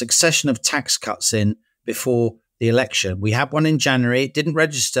get a succession of tax cuts in before the election. We had one in January. It didn't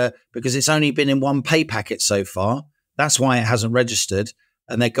register because it's only been in one pay packet so far. That's why it hasn't registered.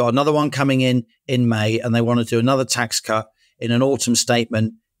 And they've got another one coming in May, and they want to do another tax cut in an autumn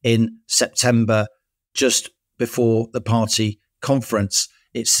statement in September, just before the party conference,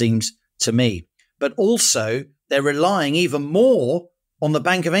 it seems to me. But also, they're relying even more on the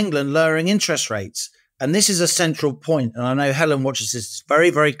Bank of England lowering interest rates. And this is a central point. And I know Helen watches this very,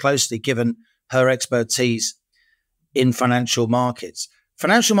 very closely, given her expertise in financial markets.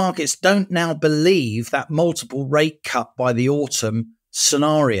 Financial markets don't now believe that multiple rate cut by the autumn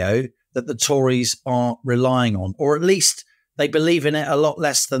scenario that the Tories are relying on, or at least they believe in it a lot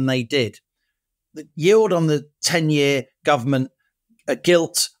less than they did. The yield on the 10-year government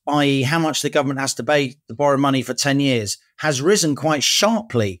gilt, i.e. how much the government has to pay to borrow money for 10 years, has risen quite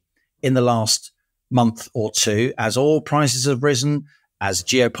sharply in the last month or two as oil prices have risen, as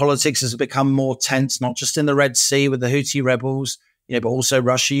geopolitics has become more tense, not just in the Red Sea with the Houthi rebels, but also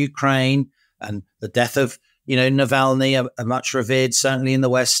Russia, Ukraine, and the death of, Navalny, a much revered, certainly in the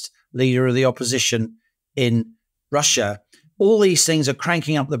West, leader of the opposition in Russia. All these things are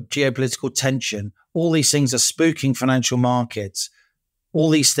cranking up the geopolitical tension. All these things are spooking financial markets. All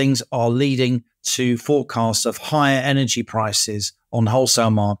these things are leading to forecasts of higher energy prices on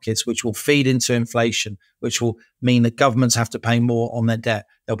wholesale markets, which will feed into inflation, which will mean that governments have to pay more on their debt.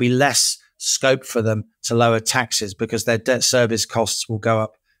 There'll be less scope for them to lower taxes because their debt service costs will go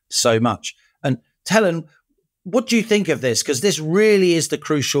up so much. And Helen, what do you think of this? Because this really is the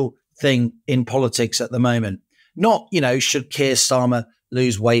crucial thing in politics at the moment. Not, should Keir Starmer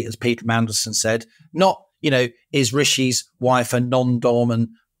lose weight, as Peter Mandelson said. Not, is Rishi's wife a non-dom, and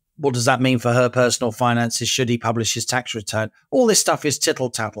what does that mean for her personal finances? Should he publish his tax return? All this stuff is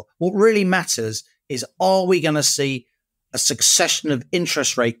tittle-tattle. What really matters is, are we going to see a succession of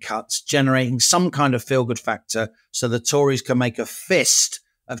interest rate cuts generating some kind of feel-good factor so the Tories can make a fist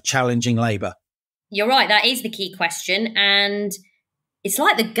of challenging Labour? You're right. That is the key question. And it's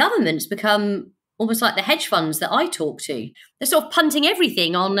like the government's become almost like the hedge funds that I talk to. They're sort of punting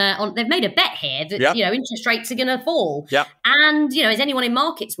everything on they've made a bet here that, interest rates are going to fall. Yep. And, as anyone in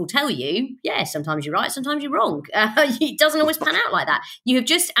markets will tell you, sometimes you're right, sometimes you're wrong. It doesn't always pan out like that. You have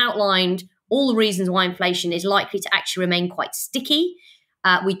just outlined all the reasons why inflation is likely to actually remain quite sticky.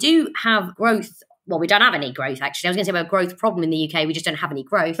 We do have growth. Well, we don't have any growth, actually. I was going to say we have a growth problem in the UK. We just don't have any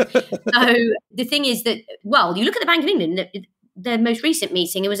growth. So the thing is that, you look at the Bank of England, their most recent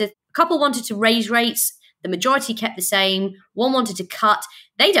meeting, it was a couple wanted to raise rates. The majority kept the same. One wanted to cut.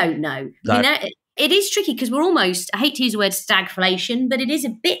 They don't know. No. It is tricky because we're almost, I hate to use the word stagflation, but it is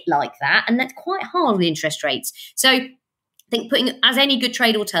a bit like that. And that's quite hard with interest rates. So I think as any good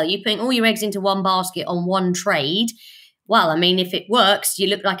trader will tell you, putting all your eggs into one basket on one trade Well, I mean, if it works, you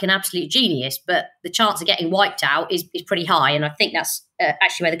look like an absolute genius, but the chance of getting wiped out is pretty high. And I think that's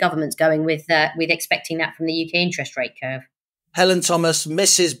actually where the government's going with expecting that from the UK interest rate curve. Helen Thomas,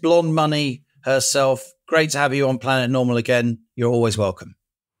 Mrs. Blonde Money herself. Great to have you on Planet Normal again. You're always welcome.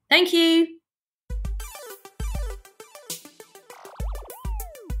 Thank you.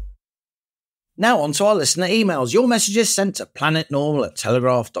 Now on to our listener emails. Your messages sent to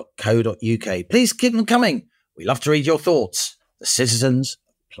planetnormal@telegraph.co.uk. Please keep them coming. We love to read your thoughts. The citizens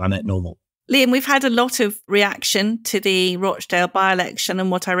of Planet Normal. Liam, we've had a lot of reaction to the Rochdale by-election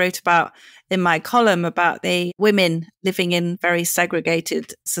and what I wrote about in my column about the women living in very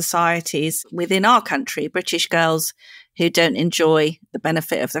segregated societies within our country, British girls who don't enjoy the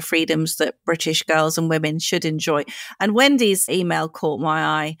benefit of the freedoms that British girls and women should enjoy. And Wendy's email caught my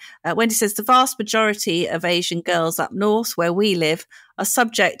eye. Wendy says, the vast majority of Asian girls up north where we live are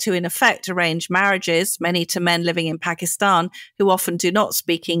subject to, in effect, arranged marriages, many to men living in Pakistan who often do not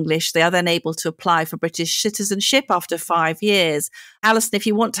speak English. They are then able to apply for British citizenship after 5 years. Alison, if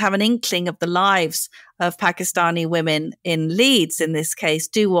you want to have an inkling of the lives of Pakistani women in Leeds, in this case,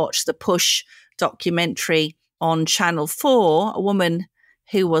 do watch the Push documentary on Channel 4, a woman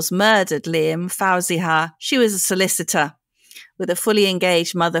who was murdered, Liam, Fauziha. She was a solicitor with a fully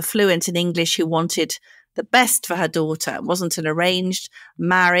engaged mother, fluent in English, who wanted the best for her daughter. It wasn't an arranged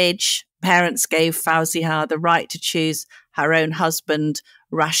marriage. Parents gave Fauziha the right to choose her own husband,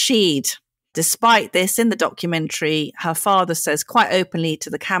 Rashid. Despite this, in the documentary, her father says quite openly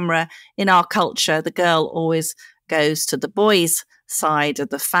to the camera, in our culture, the girl always goes to the boy's side of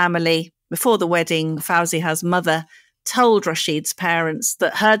the family. Before the wedding, Fauziha's mother told Rashid's parents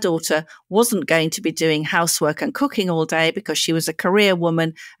that her daughter wasn't going to be doing housework and cooking all day because she was a career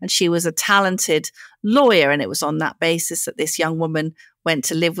woman and she was a talented lawyer. And it was on that basis that this young woman went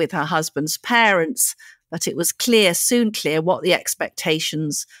to live with her husband's parents. But it was soon clear what the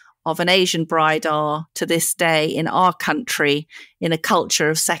expectations of an Asian bride are to this day in our country, in a culture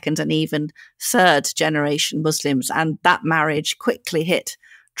of second and even third generation Muslims. And that marriage quickly hit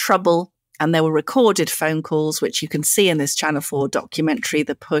trouble. And there were recorded phone calls, which you can see in this Channel 4 documentary,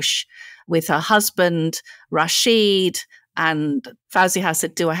 The Push, with her husband, Rashid. And Fauziha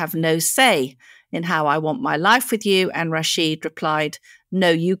said, do I have no say in how I want my life with you? And Rashid replied,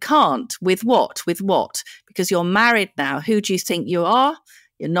 no, you can't. With what? With what? Because you're married now. Who do you think you are?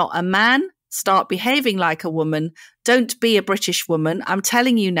 You're not a man. Start behaving like a woman. Don't be a British woman. I'm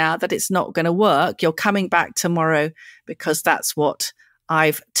telling you now that it's not going to work. You're coming back tomorrow because that's what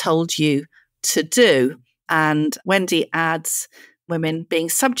I've told you to do. And Wendy adds, women being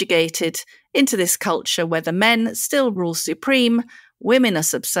subjugated into this culture where the men still rule supreme, women are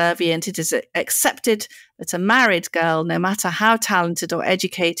subservient. It is accepted that a married girl, no matter how talented or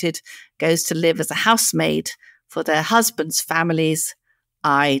educated, goes to live as a housemaid for their husbands' families.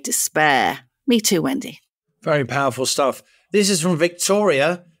 I despair. Me too, Wendy. Very powerful stuff. This is from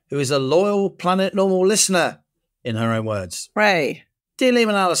Victoria, who is a loyal Planet Normal listener, in her own words. Ray. Dear Liam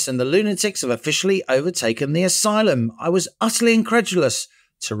and Alison, the lunatics have officially overtaken the asylum. I was utterly incredulous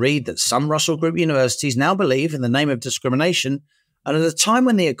to read that some Russell Group universities now believe, in the name of discrimination, and at a time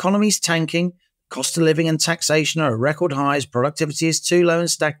when the economy's tanking, cost of living and taxation are at record highs, productivity is too low and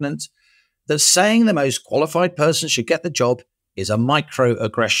stagnant, that saying the most qualified person should get the job is a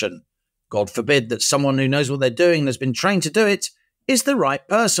microaggression. God forbid that someone who knows what they're doing and has been trained to do it is the right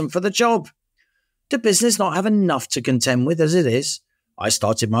person for the job. Do business not have enough to contend with as it is? I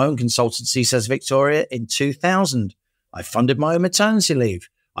started my own consultancy, says Victoria, in 2000. I funded my own maternity leave.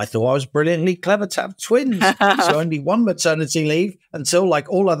 I thought I was brilliantly clever to have twins. So only one maternity leave until, like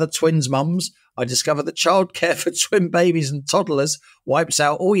all other twins' mums, I discovered that childcare for twin babies and toddlers wipes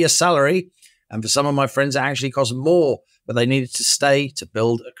out all your salary. And for some of my friends, it actually cost more, but they needed to stay to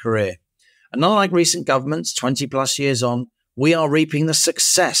build a career. And unlike recent governments, 20 plus years on, we are reaping the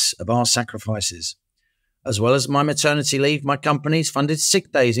success of our sacrifices. As well as my maternity leave, my company's funded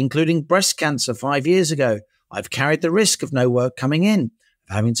sick days, including breast cancer 5 years ago. I've carried the risk of no work coming in,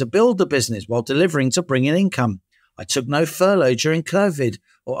 of having to build the business while delivering to bring in income. I took no furlough during COVID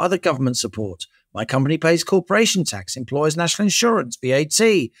or other government support. My company pays corporation tax, employers' national insurance, VAT,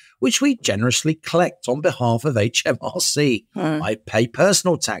 which we generously collect on behalf of HMRC. I pay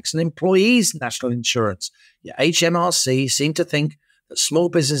personal tax and employees' national insurance. Yet HMRC seem to think that small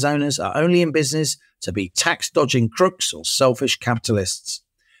business owners are only in business to be tax-dodging crooks or selfish capitalists.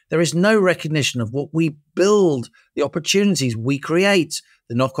 There is no recognition of what we build, the opportunities we create,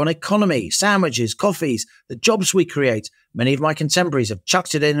 the knock-on economy, sandwiches, coffees, the jobs we create. Many of my contemporaries have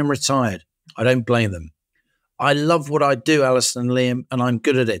chucked it in and retired. I don't blame them. I love what I do, Alison and Liam, and I'm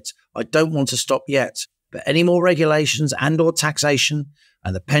good at it. I don't want to stop yet. But any more regulations and or taxation,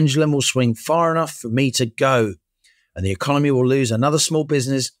 and the pendulum will swing far enough for me to go, and the economy will lose another small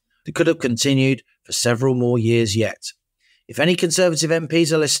business that could have continued for several more years yet. If any Conservative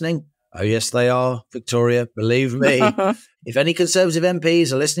MPs are listening, oh yes they are, Victoria, believe me. If any Conservative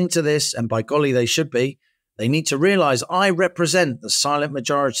MPs are listening to this, and by golly they should be, they need to realise I represent the silent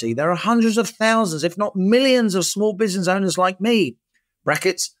majority. There are hundreds of thousands, if not millions, of small business owners like me.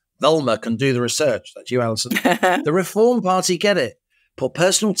 Brackets, Velma can do the research. That's you, Alison. The Reform Party get it. Put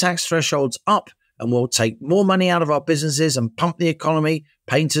personal tax thresholds up and we'll take more money out of our businesses and pump the economy.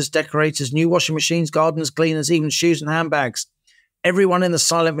 Painters, decorators, new washing machines, gardeners, cleaners, even shoes and handbags. Everyone in the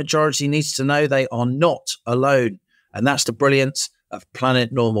silent majority needs to know they are not alone. And that's the brilliance of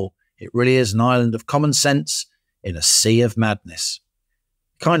Planet Normal. It really is an island of common sense in a sea of madness.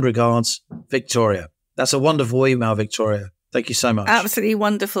 Kind regards, Victoria. That's a wonderful email, Victoria. Thank you so much. Absolutely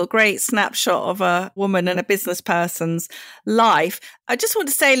wonderful. Great snapshot of a woman and a business person's life. I just want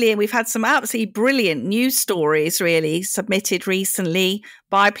to say, Liam, we've had some absolutely brilliant news stories really submitted recently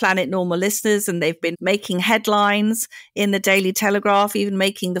by Planet Normal listeners, and they've been making headlines in the Daily Telegraph, even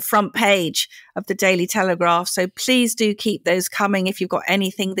making the front page of the Daily Telegraph. So please do keep those coming. If you've got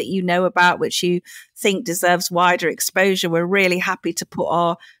anything that you know about which you think deserves wider exposure, we're really happy to put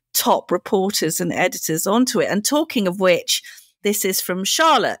our top reporters and editors onto it. And talking of which, this is from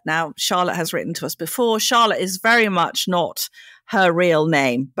Charlotte. Now, Charlotte has written to us before. Charlotte is very much not her real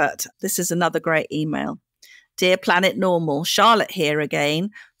name, but this is another great email. Dear Planet Normal, Charlotte here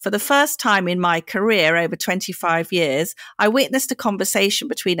again. For the first time in my career, over 25 years, I witnessed a conversation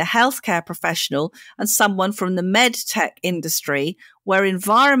between a healthcare professional and someone from the med tech industry where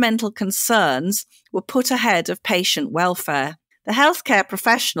environmental concerns were put ahead of patient welfare. The healthcare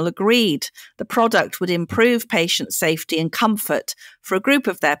professional agreed the product would improve patient safety and comfort for a group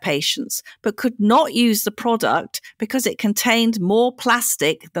of their patients, but could not use the product because it contained more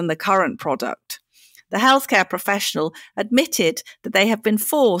plastic than the current product. The healthcare professional admitted that they have been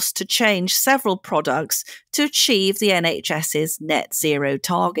forced to change several products to achieve the NHS's net zero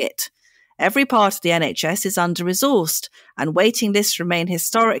target. Every part of the NHS is under-resourced and waiting lists remain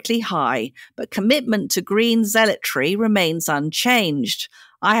historically high, but commitment to green zealotry remains unchanged.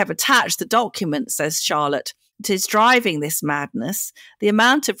 I have attached the document, says Charlotte. It is driving this madness. The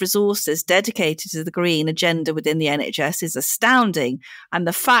amount of resources dedicated to the green agenda within the NHS is astounding, and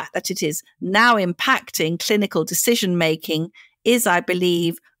the fact that it is now impacting clinical decision-making is, I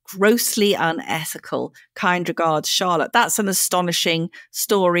believe, grossly unethical. Kind regards, Charlotte. That's an astonishing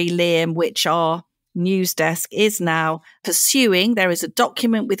story, Liam, which our news desk is now pursuing. There is a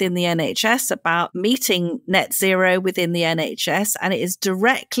document within the NHS about meeting net zero within the NHS, and it is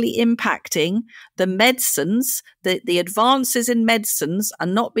directly impacting the medicines. The advances in medicines are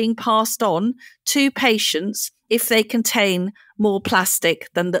not being passed on to patients if they contain more plastic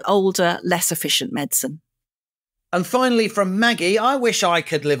than the older, less efficient medicine. And finally from Maggie, I wish I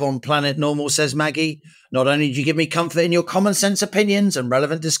could live on Planet Normal, says Maggie. Not only do you give me comfort in your common sense opinions and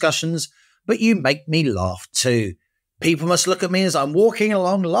relevant discussions, but you make me laugh too. People must look at me as I'm walking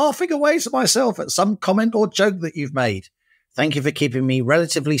along, laughing away to myself at some comment or joke that you've made. Thank you for keeping me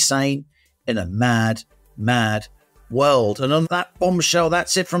relatively sane in a mad, mad world. And on that bombshell,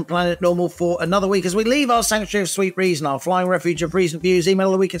 that's it from Planet Normal for another week. As we leave our sanctuary of sweet reason, our flying refuge of reason views, email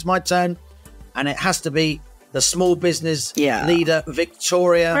of the week, it's my turn. And it has to be the small business leader,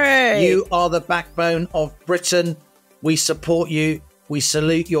 Victoria. Hooray. You are the backbone of Britain. We support you. We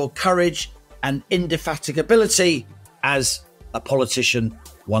salute your courage and indefatigability, as a politician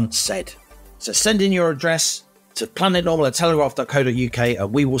once said. So send in your address to planetnormal@telegraph.co.uk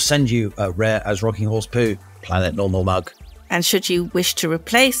and we will send you a rare as rocking horse poo Planet Normal mug. And should you wish to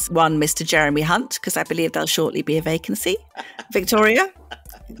replace one Mr. Jeremy Hunt, because I believe there'll shortly be a vacancy, Victoria,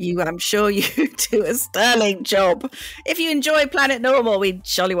 I'm sure you do a sterling job. If you enjoy Planet Normal, we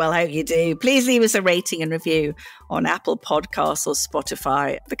jolly well hope you do. Please leave us a rating and review on Apple Podcasts or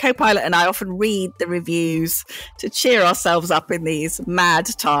Spotify. The Co-Pilot and I often read the reviews to cheer ourselves up in these mad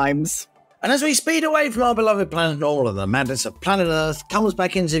times. And as we speed away from our beloved Planet Normal and the madness of planet Earth comes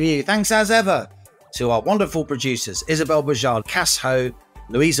back into view, thanks as ever to our wonderful producers, Isabel Bajard, Cass Ho,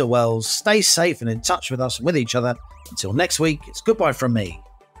 Louisa Wells. Stay safe and in touch with us and with each other. Until next week, it's goodbye from me.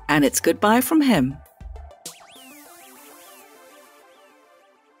 And it's goodbye from him.